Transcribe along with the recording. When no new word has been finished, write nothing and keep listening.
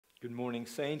Good morning,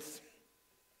 saints.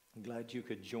 I'm glad you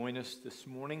could join us this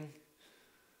morning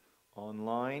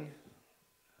online.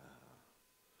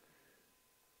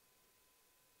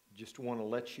 Just want to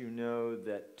let you know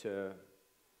that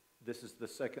this is the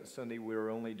second Sunday we're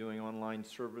only doing online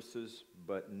services,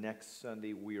 but next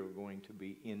Sunday we are going to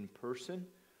be in person.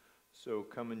 So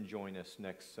come and join us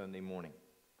next Sunday morning.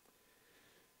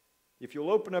 If you'll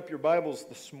open up your Bibles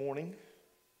this morning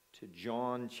to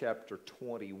John chapter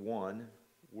 21,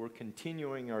 we're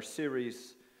continuing our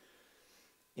series,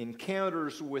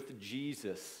 Encounters with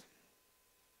Jesus.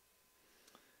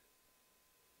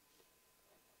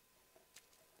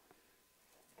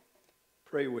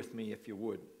 Pray with me if you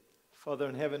would. Father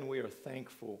in heaven, we are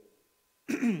thankful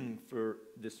for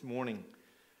this morning,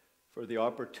 for the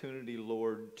opportunity,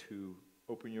 Lord, to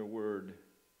open your word.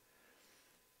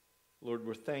 Lord,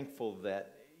 we're thankful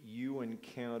that you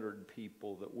encountered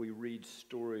people, that we read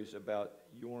stories about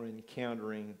your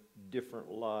encountering different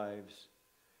lives.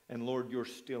 And Lord, you're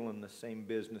still in the same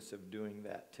business of doing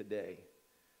that today.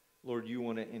 Lord, you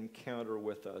want to encounter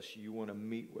with us. You want to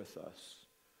meet with us.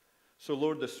 So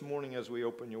Lord, this morning as we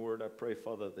open your word, I pray,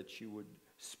 Father, that you would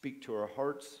speak to our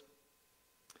hearts.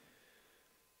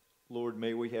 Lord,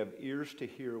 may we have ears to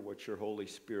hear what your Holy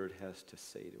Spirit has to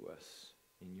say to us.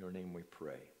 In your name we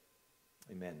pray.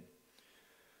 Amen.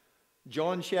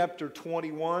 John chapter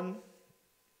 21,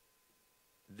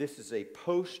 this is a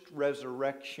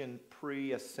post-resurrection,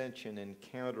 pre-ascension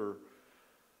encounter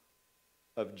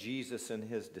of Jesus and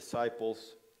his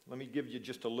disciples. Let me give you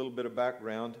just a little bit of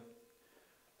background.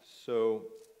 So,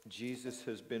 Jesus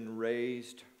has been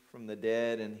raised from the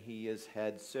dead, and he has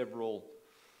had several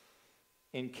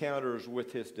encounters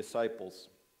with his disciples.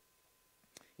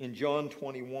 In John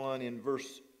 21, in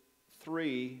verse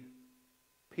 3,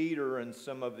 Peter and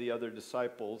some of the other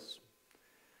disciples,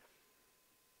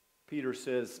 Peter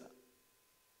says,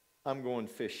 I'm going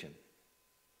fishing.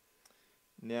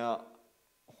 Now,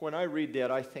 when I read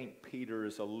that, I think Peter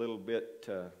is a little bit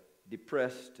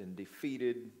depressed and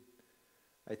defeated.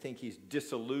 I think he's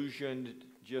disillusioned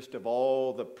just of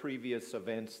all the previous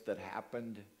events that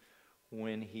happened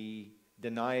when he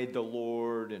denied the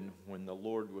Lord and when the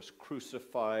Lord was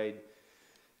crucified.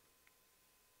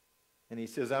 And he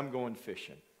says, I'm going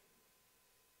fishing.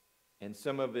 And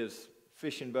some of his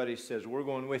fishing buddies says, we're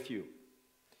going with you.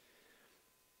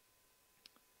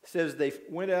 It says they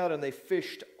went out and they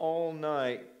fished all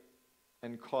night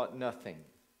and caught nothing.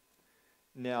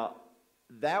 Now,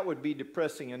 that would be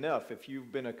depressing enough if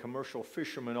you've been a commercial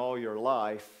fisherman all your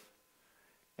life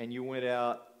and you went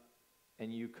out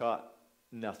and you caught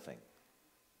nothing.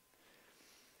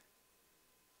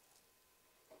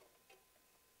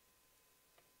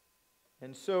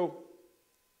 And so,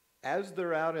 as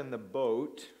they're out in the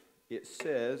boat, it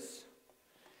says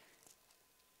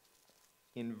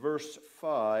in verse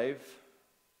 5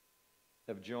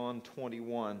 of John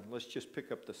 21, let's just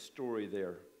pick up the story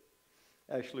there.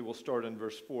 Actually, we'll start in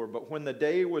verse 4. But when the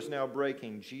day was now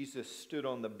breaking, Jesus stood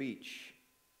on the beach,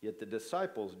 yet the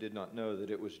disciples did not know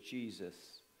that it was Jesus.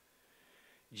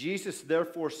 Jesus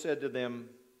therefore said to them,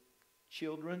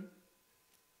 Children,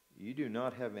 you do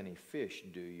not have any fish,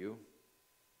 do you?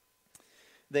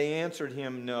 They answered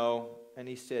him, No. And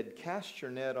he said, Cast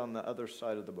your net on the other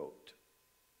side of the boat,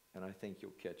 and I think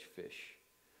you'll catch fish.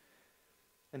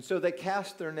 And so they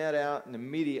cast their net out, and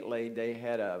immediately they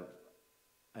had a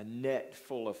net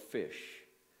full of fish.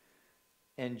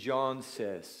 And John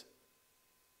says,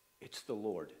 It's the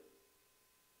Lord.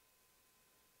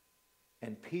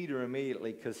 And Peter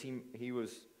immediately, because he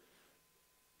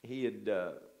had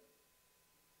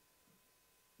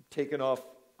taken off,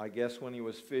 I guess when he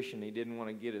was fishing, he didn't want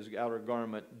to get his outer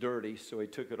garment dirty, so he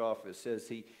took it off. It says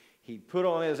he put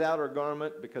on his outer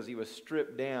garment because he was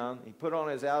stripped down. He put on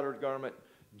his outer garment,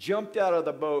 jumped out of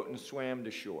the boat, and swam to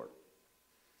shore.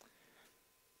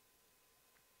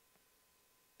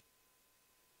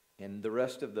 And the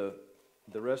rest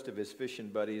of his fishing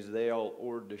buddies, they all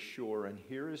oared to shore. And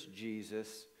here is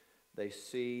Jesus. They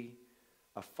see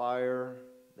a fire,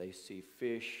 they see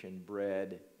fish and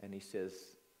bread, and he says,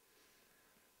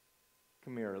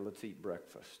 Come here, let's eat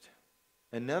breakfast.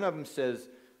 And none of them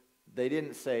they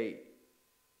didn't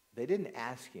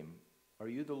ask him, Are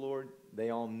you the Lord? They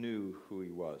all knew who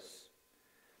he was.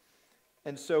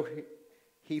 And so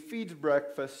he feeds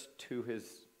breakfast to his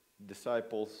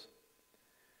disciples.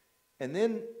 And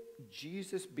then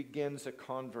Jesus begins a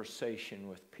conversation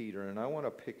with Peter. And I want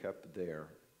to pick up there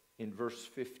in verse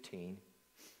 15.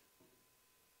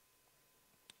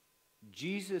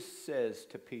 Jesus says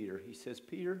to Peter, he says,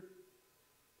 Peter,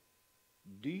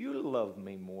 do you love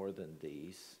me more than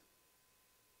these?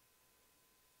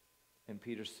 And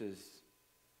Peter says,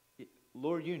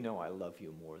 Lord, you know I love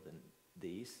you more than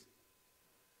these.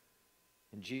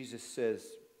 And Jesus says,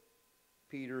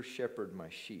 Peter, shepherd my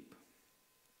sheep.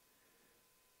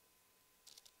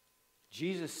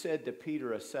 Jesus said to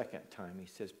Peter a second time, he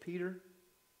says, Peter,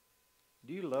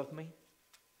 do you love me?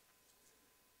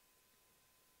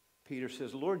 Peter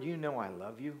says, Lord, you know I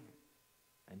love you.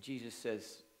 And Jesus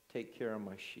says, take care of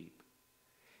my sheep.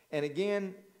 And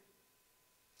again,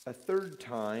 a third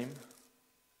time,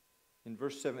 in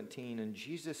verse 17, and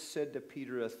Jesus said to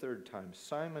Peter a third time,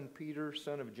 Simon Peter,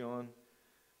 son of John,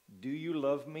 do you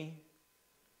love me?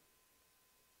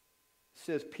 It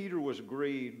says Peter was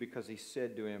grieved because he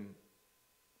said to him,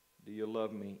 do you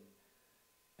love me?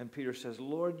 And Peter says,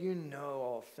 Lord, you know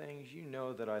all things. You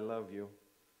know that I love you.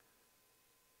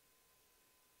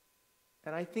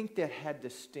 And I think that had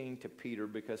to sting to Peter,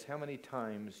 because how many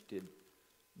times did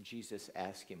Jesus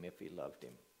ask him if he loved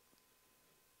him?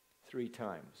 3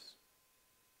 times.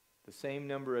 The same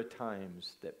number of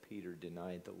times that Peter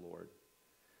denied the Lord.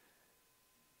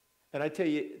 And I tell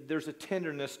you, there's a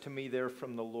tenderness to me there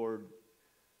from the Lord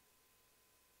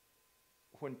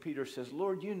when Peter says,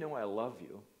 Lord, you know I love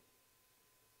you.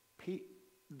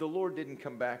 The Lord didn't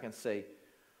come back and say,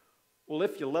 well,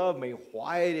 if you love me,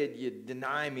 why did you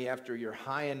deny me after your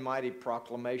high and mighty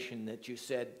proclamation that you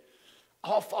said,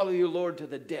 I'll follow you, Lord, to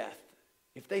the death.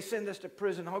 If they send us to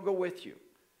prison, I'll go with you.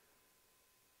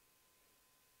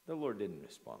 The Lord didn't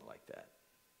respond like that.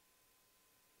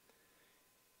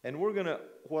 And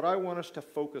what I want us to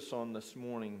focus on this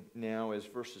morning now is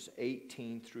verses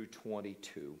 18 through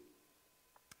 22.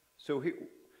 So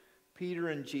Peter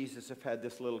and Jesus have had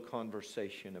this little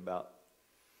conversation about,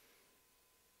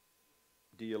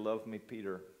 do you love me,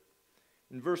 Peter?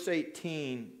 In verse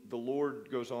 18, the Lord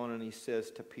goes on and he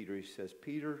says to Peter, he says,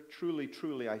 Peter, truly,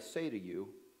 truly, I say to you,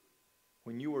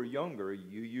 when you were younger,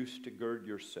 you used to gird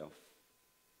yourself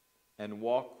and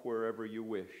walk wherever you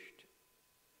wished.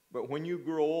 But when you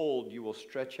grow old, you will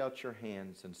stretch out your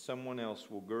hands, and someone else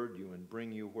will gird you and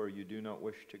bring you where you do not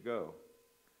wish to go.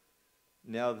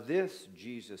 Now this,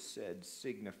 Jesus said,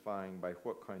 signifying by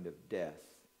what kind of death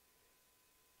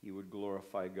he would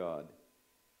glorify God.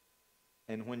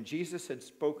 And when Jesus had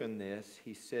spoken this,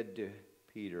 he said to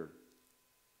Peter,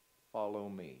 follow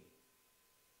me.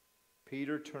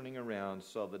 Peter, turning around,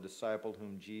 saw the disciple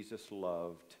whom Jesus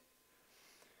loved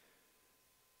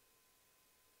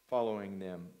following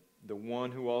them, the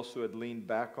one who also had leaned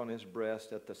back on his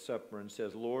breast at the supper, and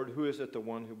says, Lord, who is it, the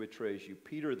one who betrays you?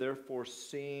 Peter, therefore,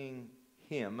 seeing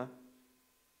him,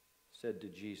 said to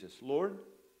Jesus, Lord,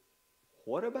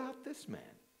 what about this man?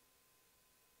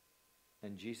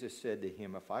 And Jesus said to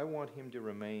him, if I want him to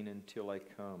remain until I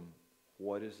come,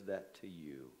 what is that to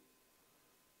you?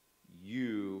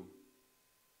 You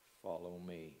follow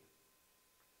me.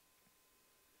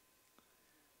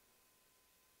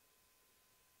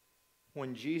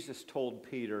 When Jesus told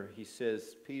Peter, he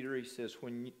says,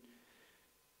 when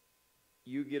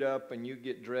you get up and you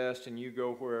get dressed and you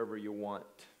go wherever you want.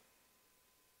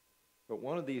 But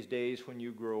one of these days when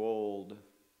you grow old,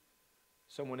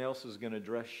 someone else is going to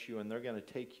dress you and they're going to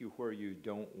take you where you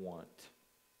don't want.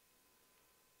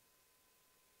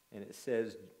 And it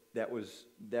says that was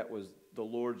the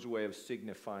Lord's way of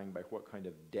signifying by what kind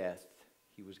of death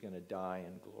he was going to die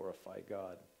and glorify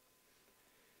God.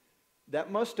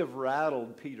 That must have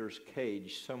rattled Peter's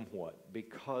cage somewhat,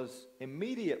 because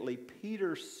immediately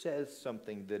Peter says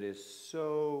something that is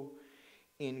so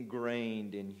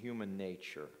ingrained in human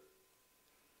nature.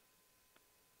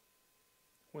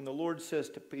 When the Lord says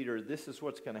to Peter, this is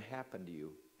what's going to happen to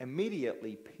you,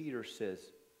 immediately Peter says,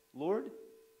 Lord,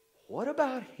 what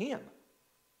about him?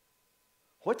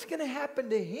 What's going to happen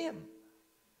to him?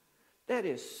 That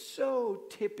is so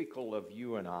typical of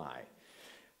you and I.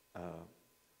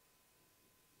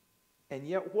 And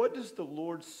yet, what does the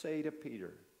Lord say to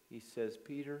Peter? He says,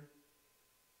 Peter,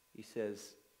 he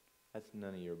says, that's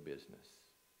none of your business.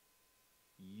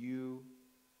 You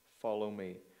follow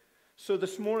me. So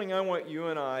this morning, I want you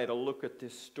and I to look at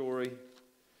this story,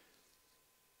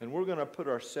 and we're going to put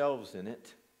ourselves in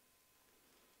it.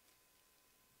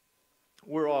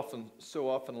 We're so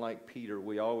often like Peter,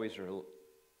 we always are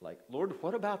like, Lord,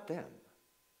 what about them?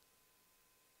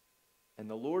 And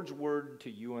the Lord's word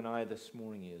to you and I this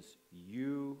morning is,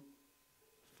 you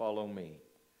follow me.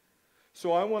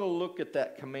 So I want to look at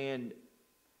that command,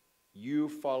 you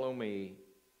follow me,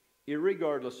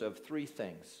 irregardless of 3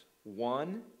 things.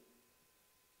 1,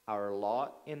 our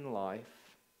lot in life.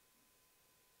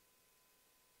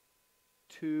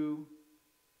 2,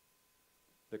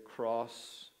 the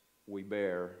cross we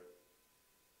bear.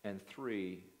 And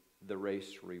 3, the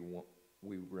race we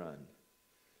run.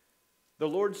 The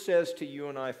Lord says to you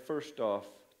and I, first off,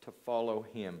 to follow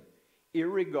Him,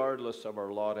 irregardless of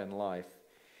our lot in life.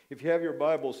 If you have your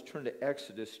Bibles, turn to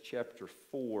Exodus chapter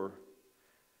 4,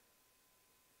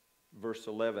 verse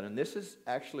 11. And this is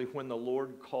actually when the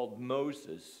Lord called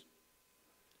Moses.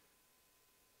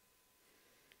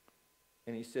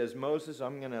 And He says, Moses,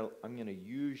 I'm going to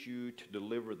use you to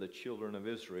deliver the children of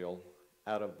Israel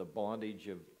out of the bondage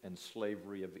and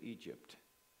slavery of Egypt.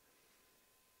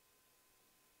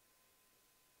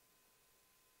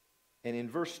 And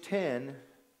in verse 10,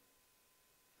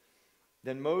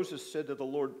 then Moses said to the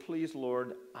Lord, please,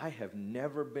 Lord, I have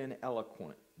never been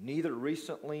eloquent, neither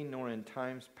recently nor in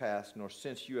times past, nor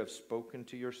since you have spoken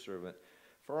to your servant,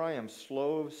 for I am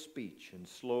slow of speech and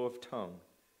slow of tongue.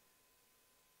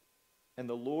 And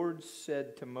the Lord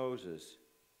said to Moses,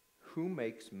 who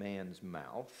makes man's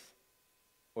mouth?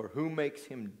 Or who makes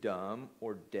him dumb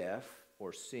or deaf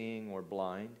or seeing or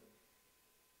blind?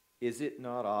 Is it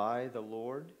not I, the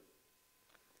Lord?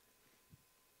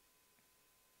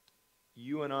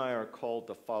 You and I are called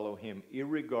to follow Him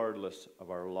irregardless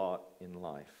of our lot in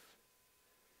life.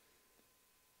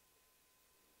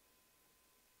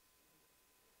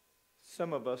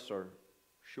 Some of us are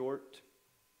short,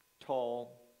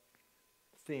 tall,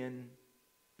 thin,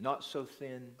 not so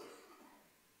thin.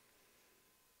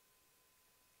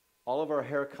 All of our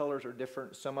hair colors are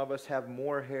different. Some of us have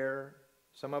more hair.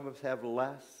 Some of us have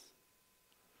less.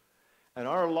 And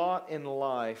our lot in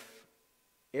life,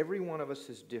 every one of us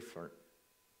is different.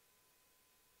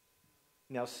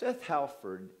 Now, Seth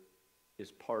Halford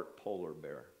is part polar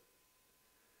bear.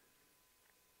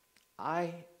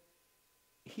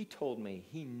 He told me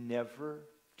he never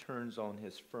turns on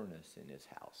his furnace in his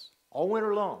house all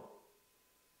winter long.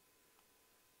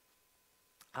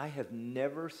 I have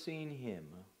never seen him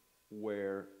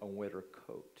wear a winter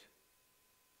coat.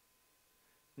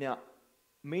 Now,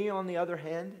 me on the other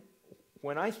hand,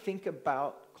 when I think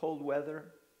about cold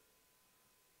weather,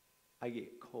 I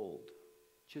get cold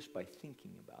just by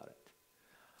thinking about it.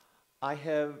 I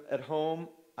have at home,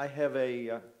 I have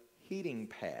a heating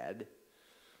pad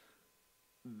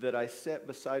that I set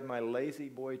beside my lazy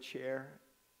boy chair,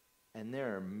 and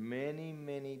there are many,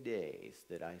 many days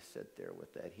that I sit there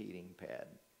with that heating pad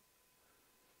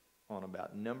on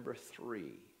about number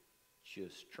 3,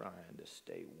 just trying to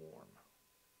stay warm.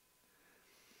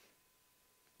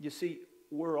 You see,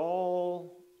 we're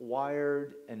all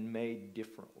wired and made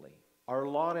differently. Our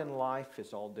lot in life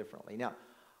is all differently. Now,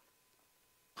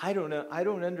 I don't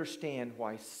understand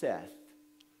why Seth,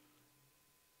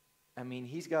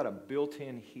 he's got a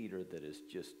built-in heater that is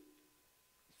just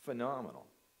phenomenal.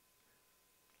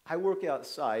 I work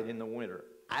outside in the winter.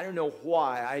 I don't know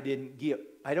why I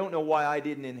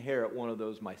didn't inherit one of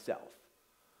those myself.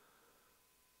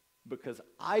 Because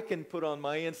I can put on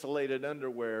my insulated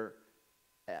underwear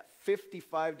at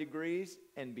 55 degrees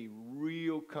and be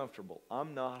real comfortable.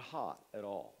 I'm not hot at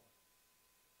all.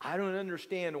 I don't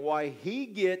understand why he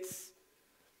gets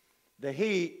the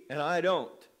heat and I don't.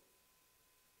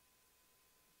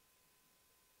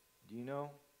 Do you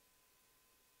know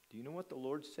what the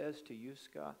Lord says to you,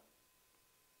 Scott?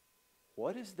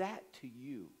 What is that to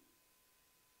you?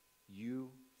 You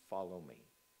follow me.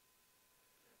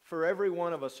 For every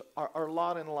one of us, our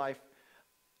lot in life,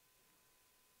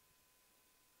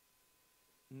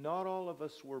 not all of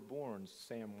us were born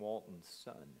Sam Walton's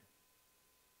son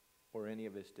or any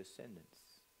of his descendants.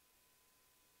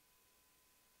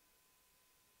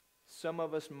 Some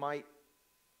of us might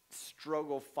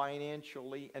struggle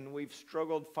financially, and we've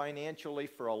struggled financially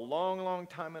for a long, long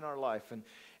time in our life.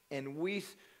 And we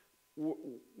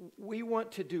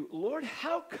want to do, Lord,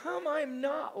 how come I'm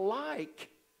not like?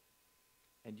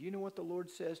 And do you know what the Lord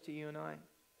says to you and I?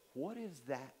 What is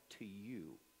that to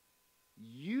you?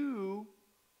 You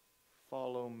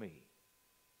follow me.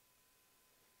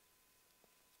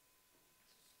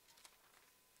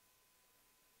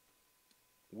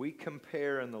 We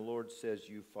compare, and the Lord says,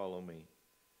 you follow me.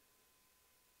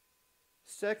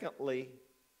 Secondly,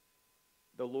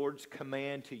 the Lord's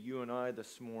command to you and I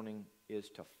this morning is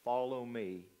to follow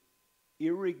me,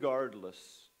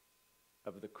 irregardless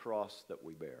of the cross that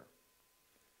we bear.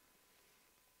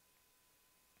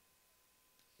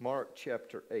 Mark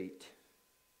chapter 8,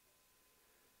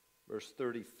 verse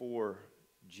 34,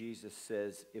 Jesus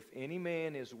says, if any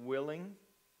man is willing,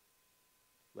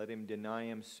 let him deny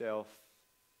himself,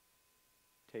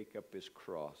 take up his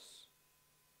cross,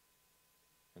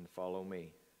 and follow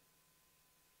me.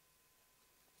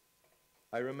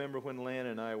 I remember when Lan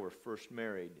and I were first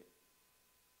married,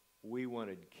 we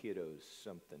wanted kiddos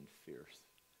something fierce.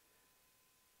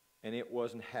 And it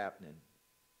wasn't happening.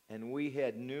 And we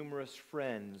had numerous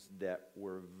friends that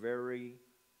were very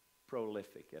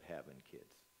prolific at having kids.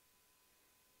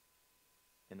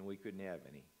 And we couldn't have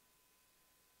any.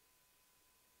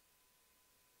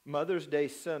 Mother's Day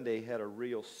Sunday had a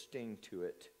real sting to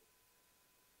it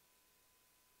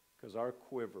because our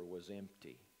quiver was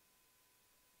empty.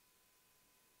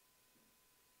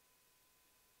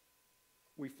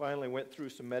 We finally went through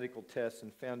some medical tests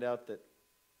and found out that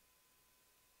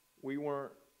we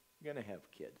weren't going to have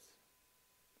kids.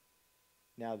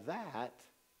 Now that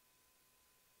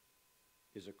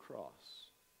is a cross.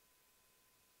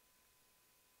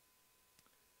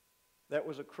 That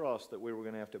was a cross that we were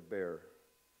going to have to bear.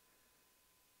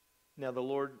 Now the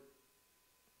Lord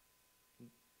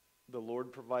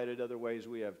provided other ways.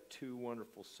 We have two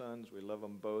wonderful sons. We love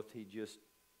them both. He just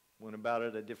went about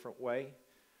it a different way.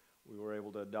 We were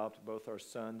able to adopt both our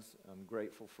sons. I'm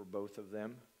grateful for both of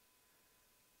them.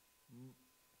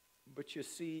 But you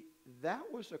see, that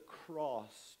was a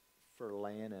cross for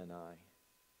Lana and I.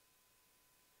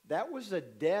 That was a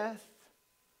death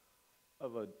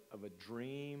of a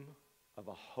dream, of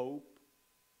a hope,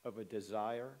 of a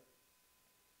desire.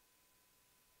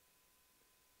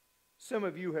 Some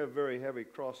of you have very heavy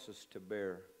crosses to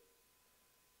bear.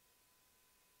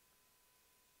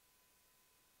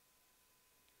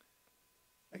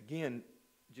 Again,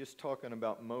 just talking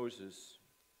about Moses,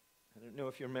 I don't know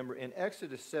if you remember, in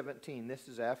Exodus 17, this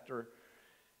is after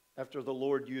the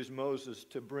Lord used Moses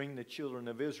to bring the children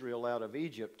of Israel out of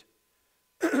Egypt.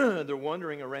 They're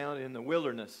wandering around in the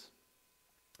wilderness.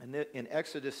 And in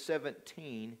Exodus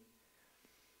 17,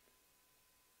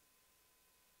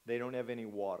 they don't have any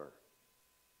water.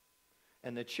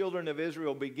 And the children of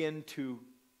Israel begin to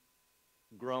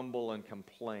grumble and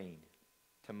complain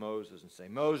to Moses and say,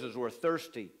 Moses, we're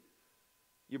thirsty.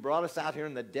 You brought us out here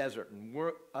in the desert, and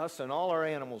us and all our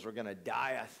animals are going to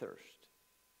die of thirst.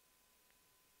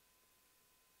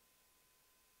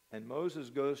 And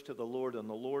Moses goes to the Lord, and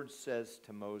the Lord says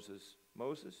to Moses,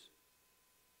 Moses,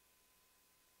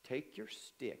 take your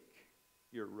stick,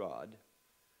 your rod,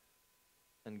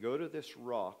 and go to this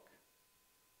rock,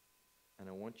 and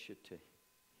I want you to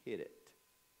hit it.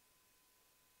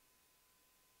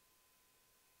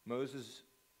 Moses,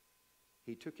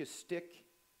 he took his stick,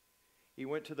 he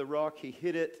went to the rock, he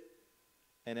hit it,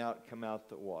 and out come out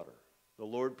the water. The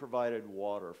Lord provided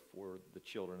water for the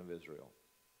children of Israel.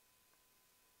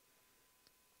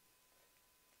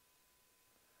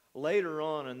 Later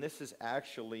on, and this is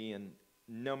actually in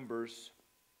Numbers,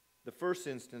 the first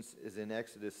instance is in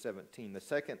Exodus 17. The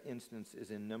second instance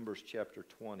is in Numbers chapter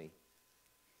 20.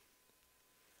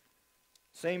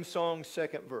 Same song,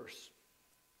 second verse.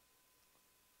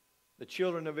 The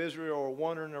children of Israel are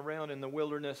wandering around in the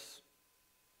wilderness,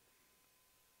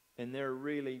 and they're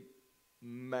really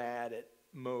mad at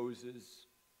Moses.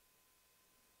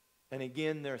 And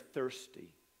again, they're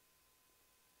thirsty.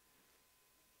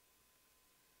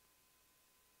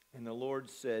 And the Lord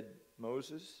said,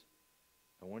 Moses,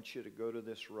 I want you to go to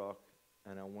this rock,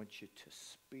 and I want you to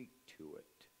speak to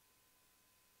it,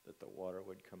 that the water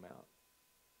would come out.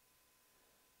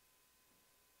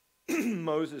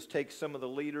 Moses takes some of the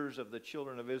leaders of the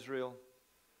children of Israel,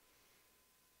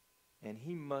 and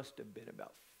he must have been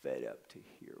about fed up to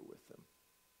hear with them.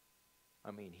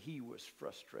 I mean, he was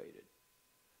frustrated.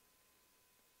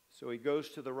 So he goes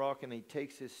to the rock and he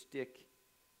takes his stick,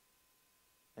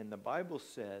 and the Bible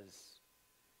says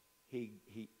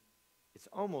it's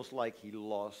almost like he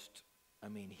lost. I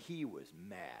mean, he was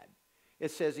mad. It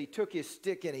says he took his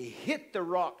stick and he hit the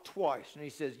rock twice. And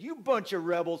he says, you bunch of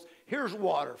rebels, here's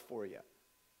water for you.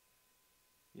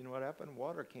 You know what happened?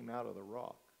 Water came out of the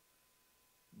rock.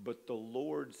 But the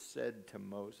Lord said to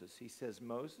Moses, he says,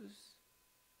 Moses,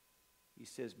 he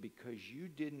says, because you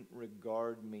didn't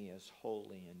regard me as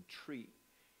holy and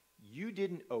you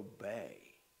didn't obey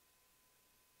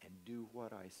and do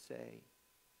what I say,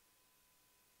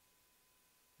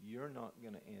 you're not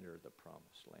going to enter the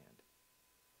promised land.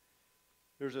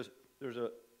 There's a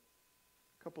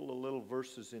couple of little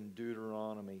verses in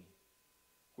Deuteronomy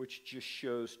which just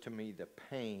shows to me the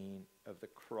pain of the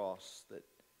cross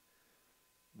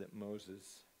that Moses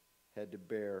had to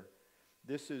bear.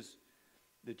 This is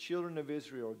the children of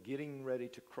Israel getting ready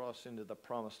to cross into the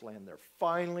promised land. They're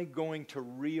finally going to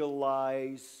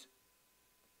realize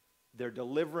their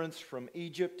deliverance from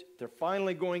Egypt. They're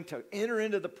finally going to enter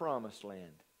into the promised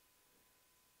land.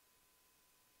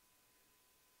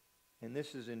 And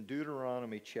this is in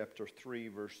Deuteronomy chapter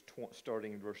 3,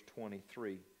 starting in verse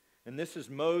 23. And this is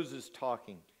Moses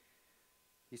talking.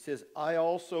 He says, I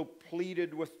also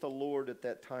pleaded with the Lord at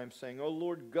that time, saying, O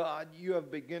Lord God, you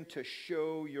have begun to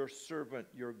show your servant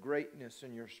your greatness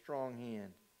and your strong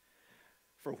hand.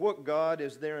 For what God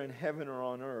is there in heaven or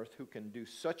on earth who can do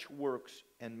such works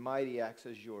and mighty acts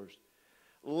as yours?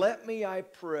 Let me, I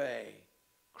pray,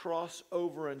 cross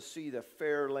over and see the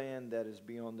fair land that is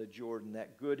beyond the Jordan,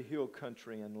 that good hill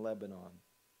country in Lebanon.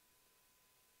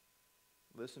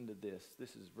 Listen to this.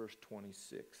 This is verse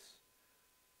 26.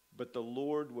 But the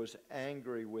Lord was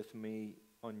angry with me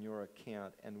on your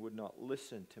account and would not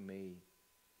listen to me.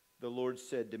 The Lord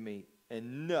said to me,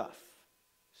 enough.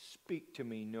 Speak to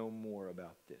me no more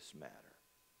about this matter.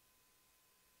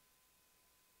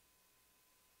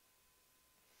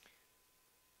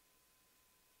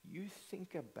 You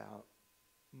think about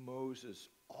Moses,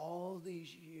 all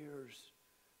these years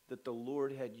that the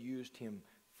Lord had used him,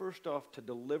 first off, to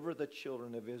deliver the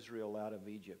children of Israel out of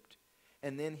Egypt.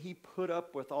 And then he put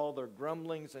up with all their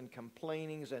grumblings and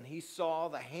complainings, and he saw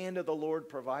the hand of the Lord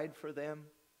provide for them.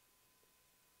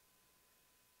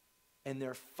 And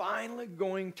they're finally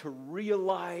going to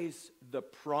realize the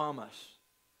promise.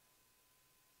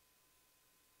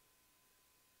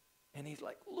 And he's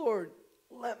like, Lord,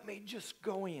 let me just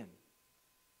go in.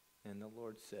 And the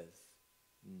Lord says,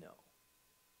 no.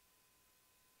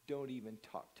 Don't even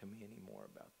talk to me anymore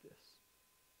about this.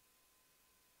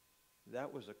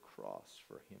 That was a cross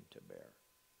for him to bear.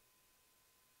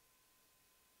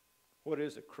 What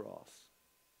is a cross?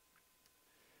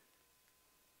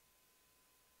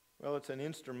 Well, it's an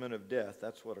instrument of death.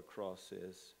 That's what a cross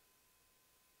is.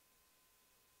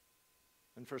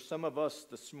 And for some of us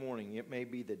this morning, it may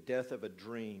be the death of a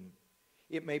dream.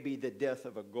 It may be the death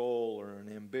of a goal or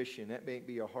an ambition. It may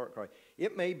be a heart cry.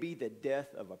 It may be the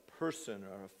death of a person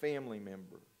or a family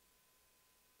member.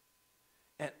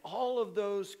 And all of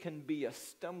those can be a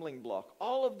stumbling block.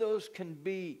 All of those can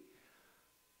be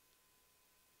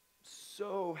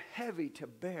so heavy to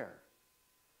bear.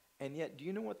 And yet, do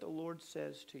you know what the Lord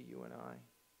says to you and I?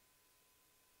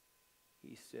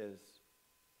 He says,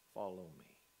 follow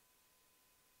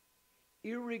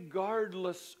me.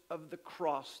 Irregardless of the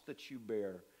cross that you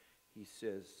bear, he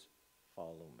says,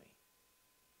 follow me.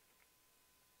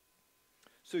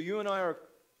 So you and I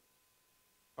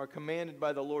are commanded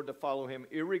by the Lord to follow him,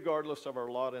 irregardless of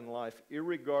our lot in life,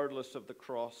 irregardless of the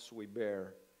cross we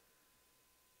bear,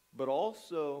 but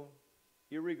also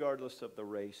irregardless of the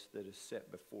race that is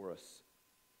set before us.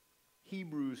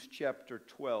 Hebrews chapter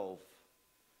 12,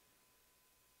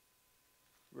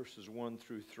 verses 1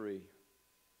 through 3.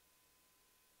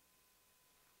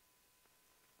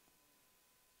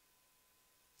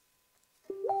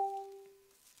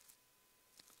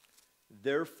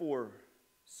 Therefore,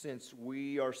 since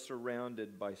we are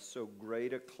surrounded by so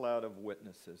great a cloud of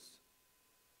witnesses,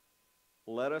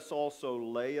 let us also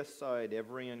lay aside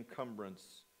every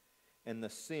encumbrance and the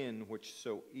sin which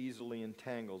so easily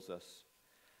entangles us,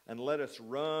 and let us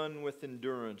run with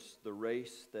endurance the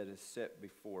race that is set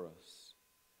before us,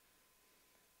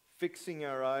 fixing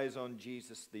our eyes on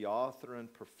Jesus, the author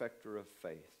and perfecter of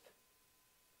faith,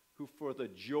 who for the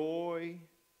joy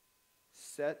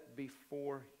set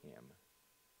before him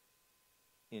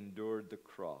endured the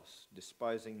cross,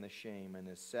 despising the shame, and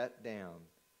is sat down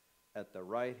at the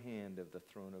right hand of the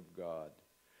throne of God.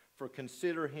 For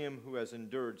consider him who has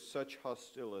endured such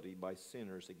hostility by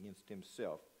sinners against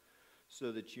himself,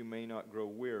 so that you may not grow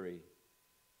weary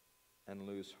and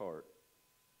lose heart.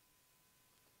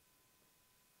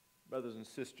 Brothers and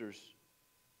sisters,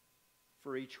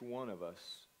 for each one of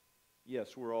us,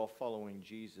 yes, we're all following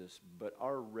Jesus, but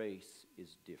our race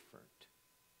is different.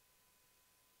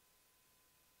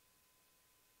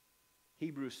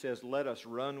 Hebrews says, let us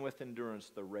run with endurance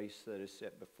the race that is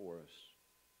set before us.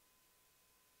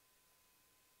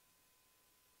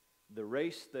 The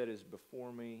race that is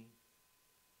before me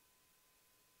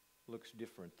looks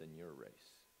different than your race.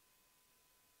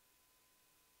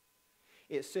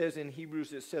 It says in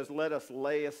Hebrews, it says, let us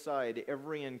lay aside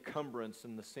every encumbrance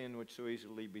and the sin which so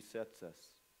easily besets us.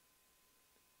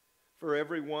 For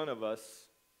every one of us,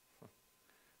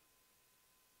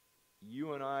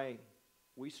 you and I,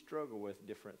 we struggle with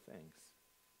different things.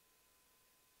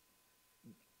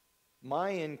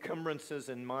 My encumbrances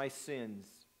and my sins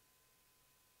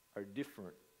are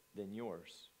different than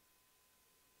yours.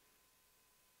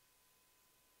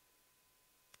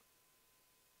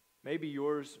 Maybe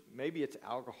yours, maybe it's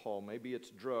alcohol, maybe it's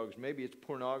drugs, maybe it's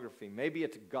pornography, maybe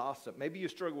it's gossip. Maybe you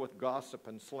struggle with gossip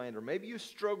and slander. Maybe you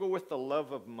struggle with the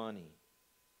love of money.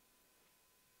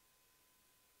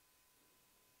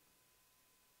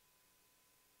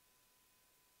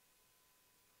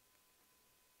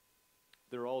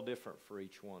 They're all different for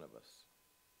each one of us.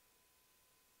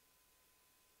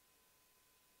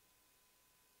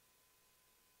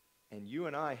 And you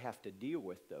and I have to deal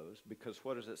with those, because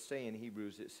what does it say in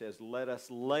Hebrews? It says, let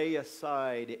us lay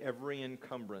aside every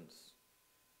encumbrance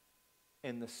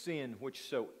and the sin which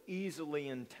so easily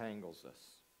entangles us.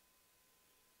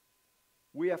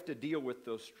 We have to deal with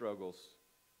those struggles.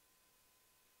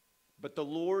 But the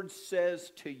Lord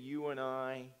says to you and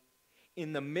I,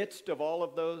 in the midst of all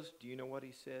of those, do you know what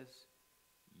He says?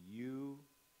 You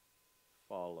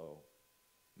follow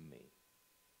me.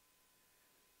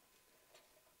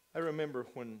 I remember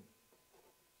when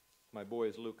my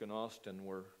boys Luke and Austin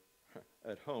were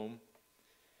at home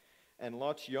and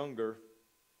lots younger,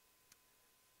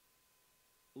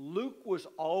 Luke was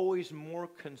always more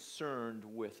concerned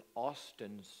with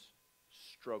Austin's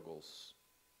struggles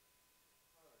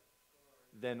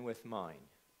than with mine.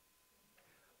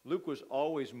 Luke was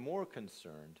always more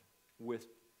concerned with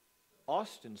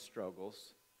Austin's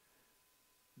struggles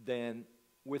than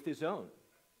with his own.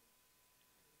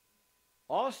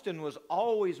 Austin was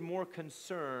always more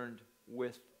concerned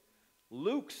with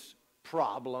Luke's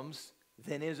problems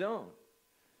than his own.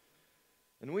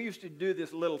 And we used to do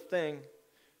this little thing.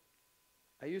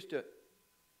 I used to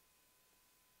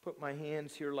put my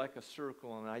hands here like a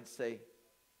circle, and I'd say,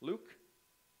 Luke,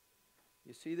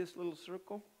 you see this little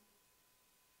circle?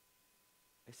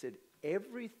 I said,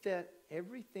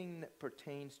 everything that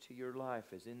pertains to your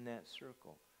life is in that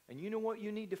circle. And you know what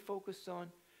you need to focus on?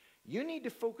 You need to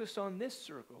focus on this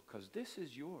circle, because this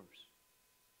is yours.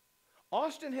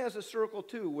 Austin has a circle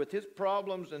too, with his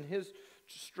problems and his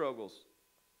struggles.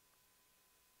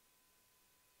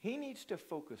 He needs to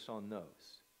focus on those.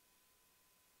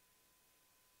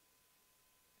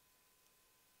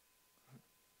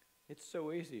 It's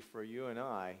so easy for you and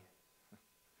I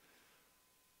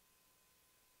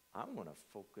want to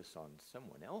focus on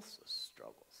someone else's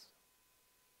struggles.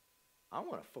 I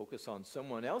want to focus on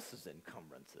someone else's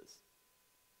encumbrances.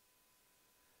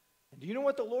 And do you know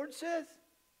what the Lord says?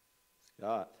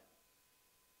 Scott,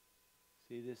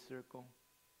 see this circle?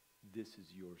 This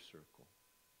is your circle.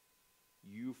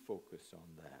 You focus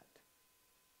on that.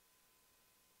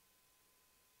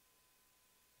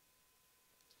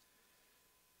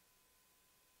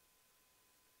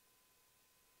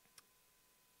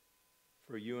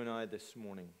 For you and I this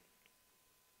morning,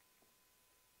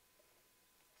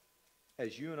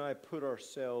 as you and I put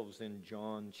ourselves in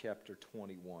John chapter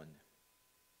 21,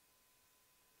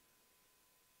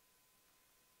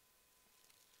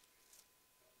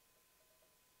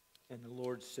 and the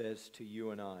Lord says to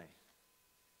you and I,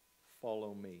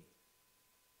 follow me.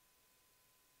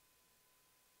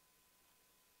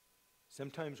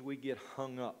 Sometimes we get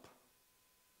hung up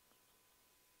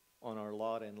on our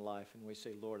lot in life, and we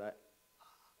say, Lord,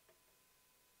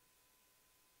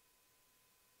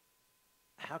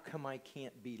 how come I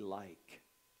can't be like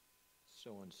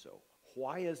so-and-so?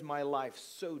 Why is my life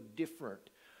so different?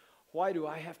 Why do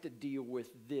I have to deal with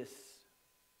this?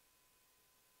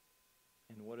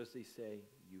 And what does He say?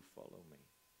 You follow me.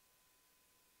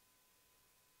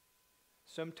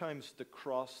 Sometimes the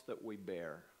cross that we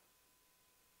bear,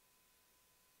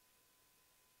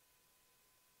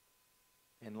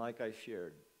 and like I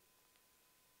shared,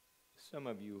 some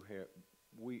of you here,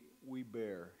 we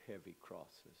bear heavy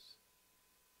crosses.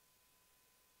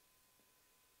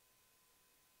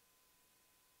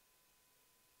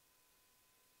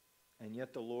 And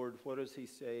yet the Lord, what does He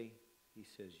say? He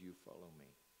says, you follow me.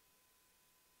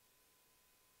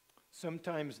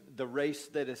 Sometimes the race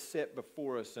that is set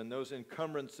before us, and those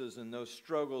encumbrances and those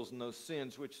struggles and those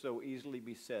sins which so easily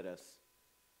beset us,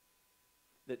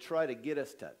 that try to get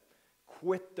us to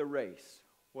quit the race,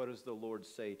 what does the Lord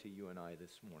say to you and I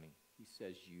this morning? He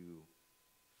says, you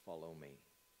follow me.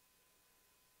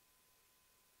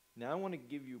 Now I want to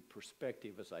give you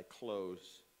perspective as I close.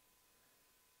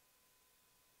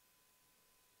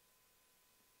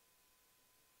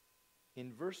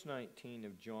 In verse 19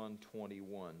 of John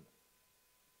 21,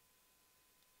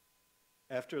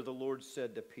 after the Lord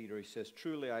said to Peter, He says,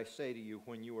 truly I say to you,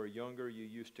 when you were younger, you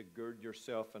used to gird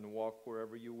yourself and walk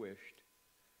wherever you wished.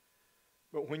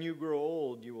 But when you grow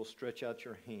old, you will stretch out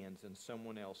your hands, and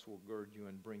someone else will gird you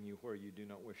and bring you where you do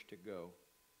not wish to go.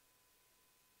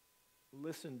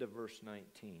 Listen to verse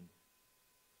 19.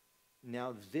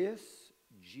 Now this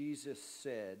Jesus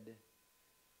said,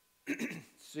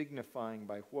 signifying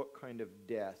by what kind of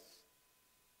death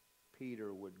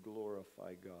Peter would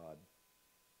glorify God.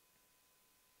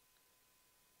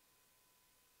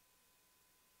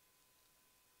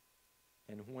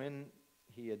 And when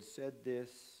he had said this,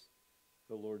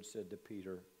 the Lord said to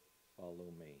Peter,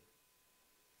 follow me.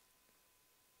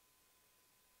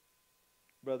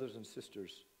 Brothers and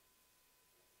sisters,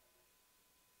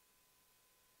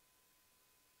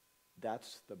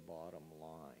 That's the bottom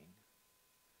line.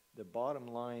 The bottom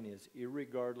line is,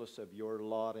 irregardless of your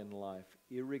lot in life,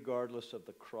 irregardless of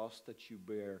the cross that you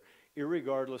bear,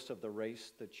 irregardless of the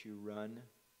race that you run,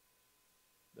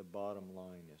 the bottom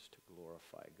line is to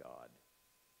glorify God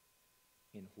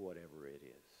in whatever it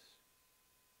is.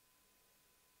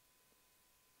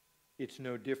 It's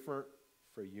no different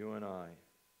for you and I.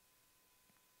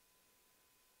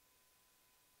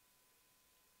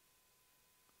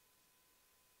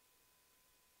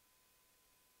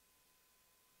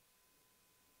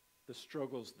 The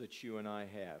struggles that you and I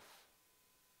have,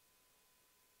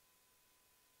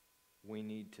 we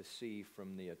need to see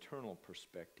from the eternal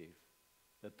perspective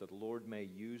that the Lord may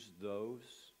use those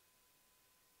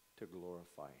to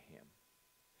glorify Him.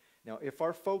 Now, if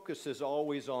our focus is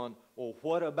always on, well,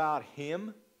 what about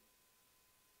Him?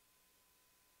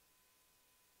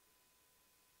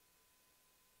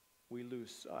 We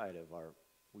lose sight of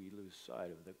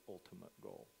the ultimate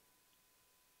goal.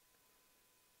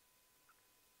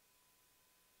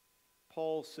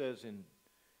 Paul says in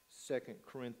 2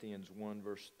 Corinthians 1,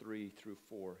 verse 3 through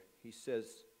 4, he says,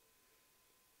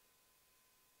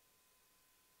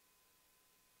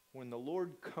 when the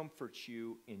Lord comforts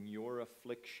you in your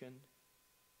affliction,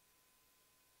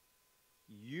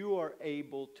 you are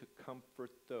able to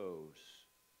comfort those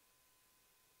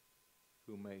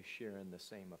who may share in the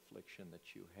same affliction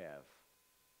that you have.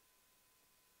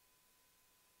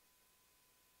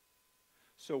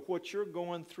 So what you're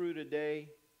going through today,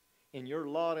 in your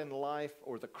lot in life,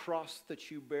 or the cross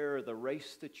that you bear, or the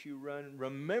race that you run,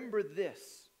 remember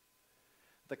this.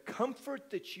 The comfort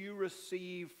that you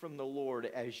receive from the Lord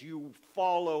as you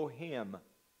follow Him,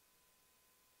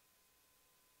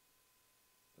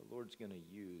 the Lord's going to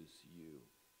use you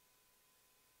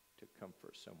to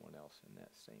comfort someone else in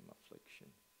that same affliction.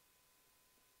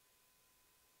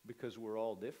 Because we're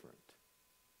all different.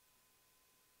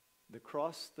 The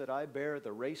cross that I bear,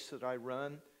 the race that I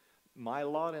run, my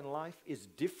lot in life is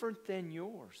different than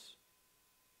yours.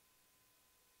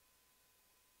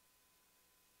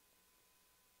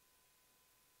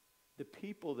 The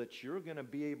people that you're going to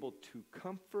be able to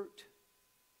comfort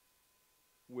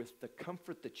with the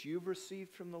comfort that you've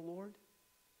received from the Lord,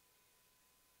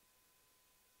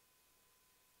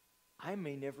 I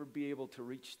may never be able to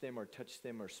reach them or touch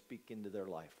them or speak into their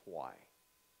life. Why?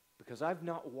 Because I've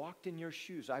not walked in your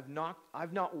shoes. I've not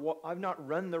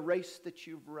run the race that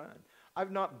you've run.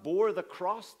 I've not bore the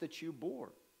cross that you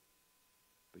bore.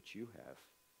 But you have.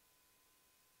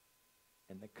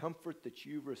 And the comfort that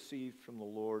you've received from the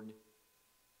Lord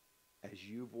as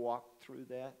you've walked through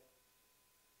that,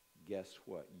 guess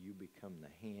what? You become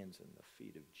the hands and the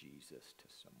feet of Jesus to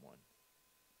someone.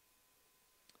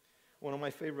 One of my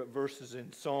favorite verses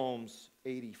in Psalms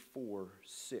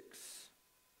 84:6.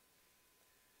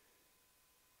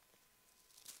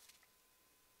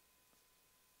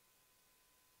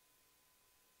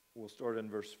 We'll start in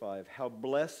verse 5. How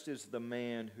blessed is the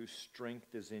man whose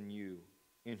strength is in you,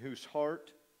 in whose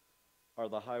heart are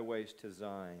the highways to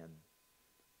Zion.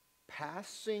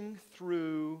 Passing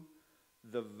through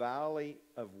the valley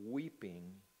of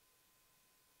weeping,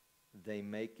 they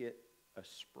make it a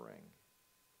spring.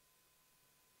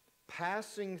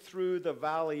 Passing through the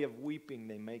valley of weeping,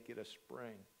 they make it a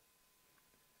spring.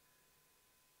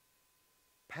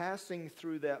 Passing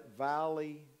through that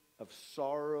valley of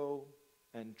sorrow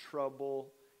and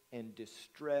trouble and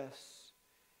distress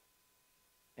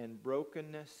and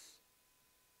brokenness,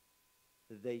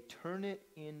 they turn it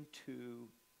into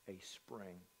a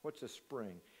spring. What's a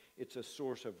spring? It's a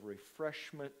source of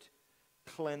refreshment,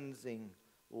 cleansing,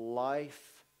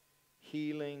 life,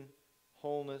 healing,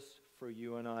 wholeness for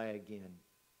you and I again.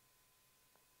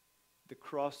 The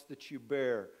cross that you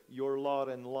bear, your lot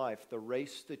in life, the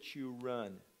race that you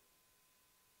run,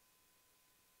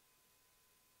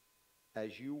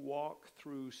 as you walk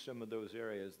through some of those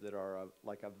areas that are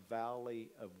like a valley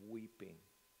of weeping,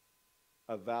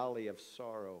 a valley of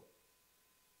sorrow,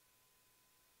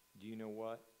 do you know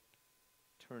what?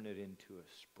 Turn it into a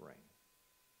spring.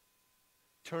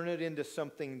 Turn it into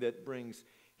something that brings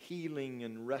healing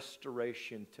and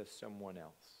restoration to someone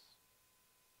else.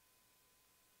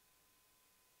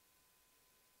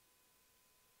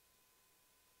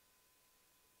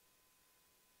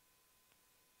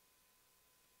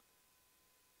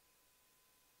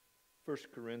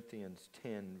 First Corinthians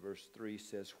 10 verse 3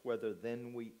 says, whether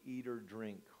then we eat or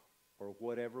drink or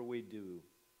whatever we do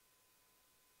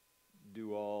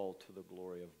all to the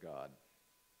glory of God.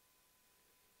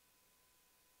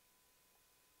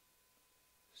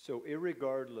 So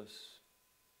irregardless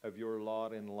of your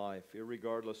lot in life,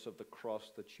 irregardless of the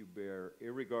cross that you bear,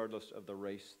 irregardless of the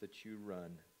race that you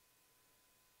run,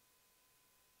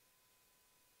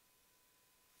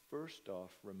 first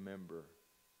off, remember,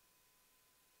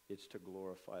 it's to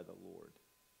glorify the Lord.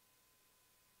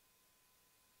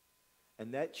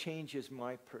 And that changes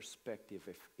my perspective.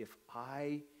 If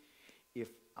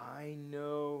I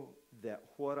know that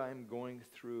what I'm going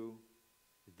through,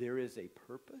 there is a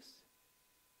purpose,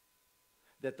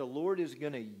 that the Lord is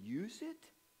going to use it,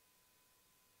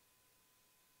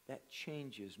 that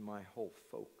changes my whole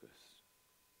focus.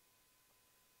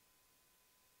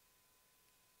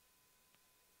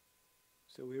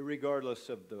 So regardless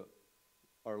of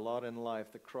our lot in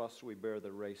life, the cross we bear,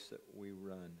 the race that we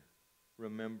run,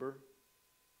 remember,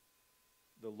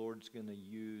 the Lord's going to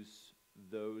use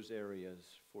those areas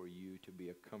for you to be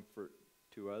a comfort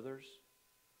to others.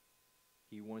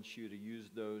 He wants you to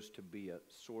use those to be a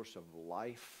source of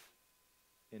life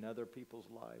in other people's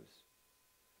lives.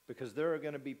 Because there are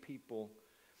going to be people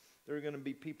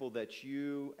that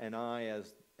you and I,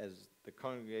 as the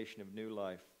congregation of New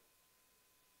Life,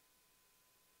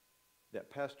 that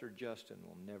Pastor Justin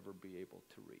will never be able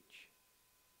to reach.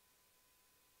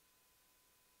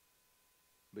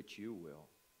 But you will,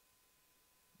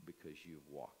 because you've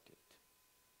walked it.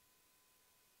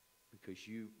 Because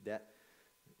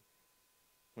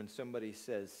when somebody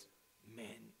says,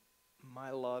 man,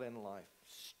 my lot in life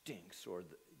stinks, or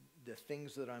the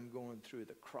things that I'm going through,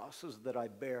 the crosses that I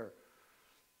bear,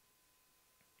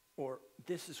 or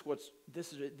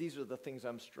these are the things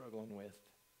I'm struggling with,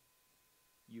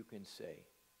 you can say,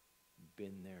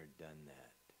 been there, done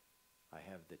that. I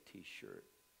have the t-shirt.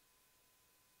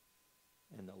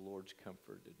 And the Lord's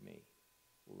comforted me.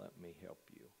 Let me help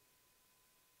you.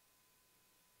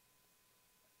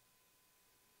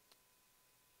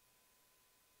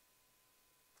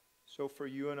 So for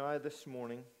you and I this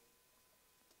morning,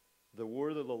 the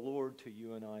word of the Lord to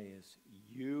you and I is,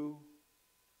 you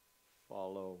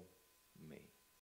follow me.